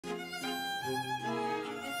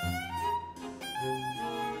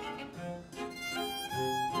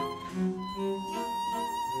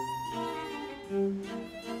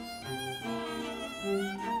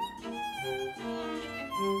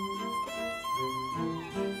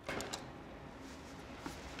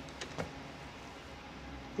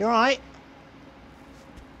You all right?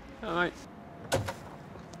 All right.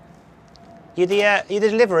 You the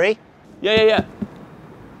delivery? Yeah.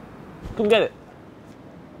 Come get it.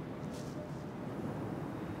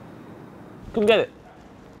 Come get it.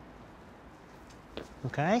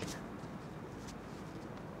 Okay.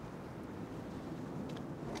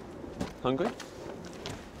 Hungry?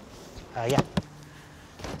 Yeah.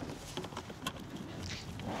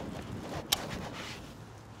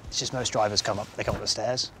 It's just most drivers they come up the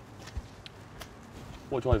stairs.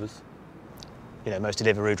 What drivers? You know, most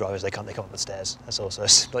Deliveroo drivers, they come up the stairs. That's also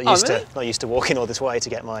not used to walking all this way to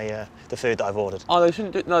get my the food that I've ordered. Oh, they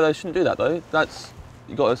shouldn't do that though.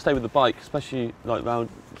 You got to stay with the bike, especially like round.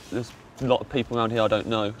 There's a lot of people around here I don't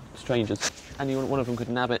know, strangers. Any one of them could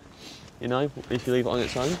nab it, you know, if you leave it on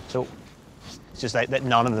its own. So it's just that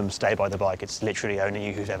none of them stay by the bike. It's literally only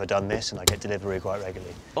you who's ever done this, and I get Deliveroo quite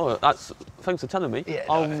regularly. Oh, thanks for telling me. Yeah,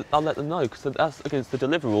 I'll let them know, because that's against the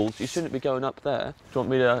Deliveroo rules. You shouldn't be going up there. Do you want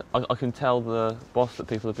me to? I can tell the boss that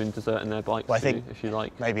people have been deserting their bikes. Well, I think if you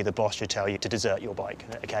like. Maybe the boss should tell you to desert your bike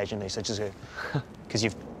occasionally, so just because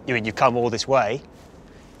you've come all this way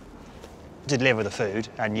to deliver the food,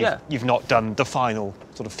 and you've not done the final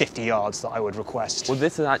sort of 50 yards that I would request. Well,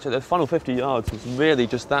 this is actually the final 50 yards was really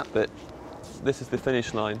just that bit. This is the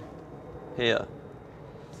finish line here.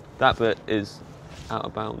 That bit is out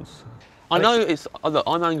of bounds. I know it's. Look,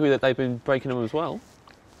 I'm angry that they've been breaking them as well.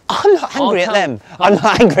 I'm not angry at them. I'm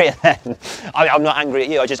not angry at them. I'm not angry at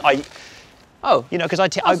you. Oh. You know, because I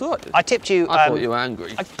tipped you. I thought you were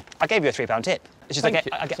angry. I gave you a £3 tip. It's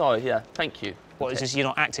just Sorry, yeah, thank you. Well, it's just you're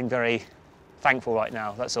not acting very thankful right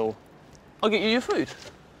now, that's all. I'll get you your food.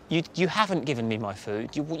 You haven't given me my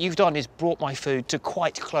food. What you've done is brought my food to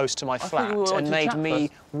quite close to my flat and made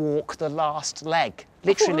me walk the last leg.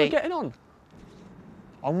 Literally. We were getting on.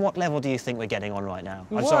 On what level do you think we're getting on right now?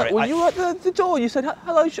 I'm sorry. Well, you were at the door. You said,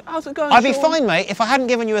 hello, how's it going, I'd be fine, mate. If I hadn't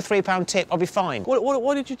given you a £3 tip, I'd be fine.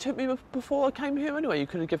 Why did you tip me before I came here anyway? You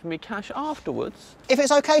could have given me cash afterwards. If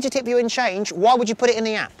it's OK to tip you in change, why would you put it in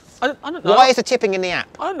the app? I don't know. Why is the tipping in the app?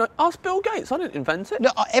 I don't know. Ask Bill Gates. I didn't invent it.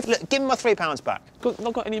 Look, give me my £3 back.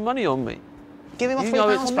 Not got any money on me. Give me my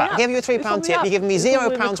 £3 back. I gave you a £3 tip. You're giving me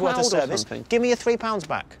 £0 worth of service. Give me your £3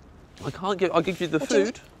 back. I can't give. I'll give you the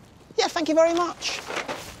food. Yeah, thank you very much.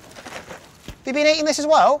 Have you been eating this as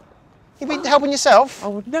well? You've been helping yourself? I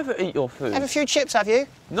would never eat your food. Have a few chips, have you?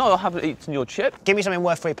 No, I haven't eaten your chip. Give me something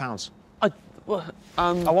worth £3. I want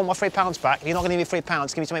my £3 back. If you're not going to give me £3,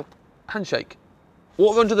 give me something. Handshake.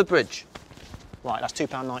 Water under the bridge. Right, that's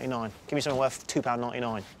 £2.99. Give me something worth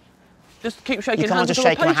 £2.99. Just keep shaking hands. You can't just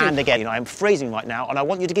shake my hand again. You know, I'm freezing right now, and I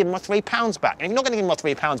want you to give me my £3 back. And if you're not going to give me my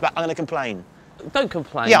 £3 back, I'm going to complain. Don't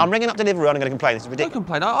complain. Yeah, I'm ringing up Deliveroo and I'm going to complain. This is ridiculous. Don't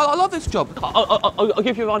complain. I love this job. I'll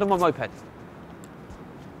give you a ride on my moped.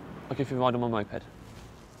 I'll give you a ride on my moped.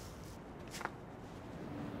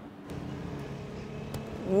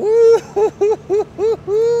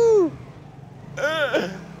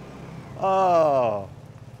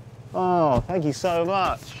 Oh, thank you so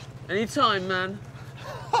much. Anytime, man.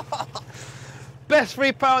 Best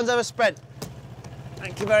 £3 ever spent.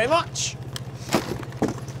 Thank you very much.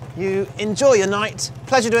 You enjoy your night.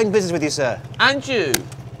 Pleasure doing business with you, sir. And you.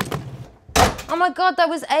 Oh my God, that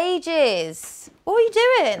was ages. What were you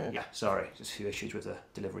doing? Yeah, sorry. Just a few issues with the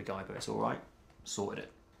delivery guy, but it's all right. Sorted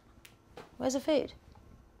it. Where's the food?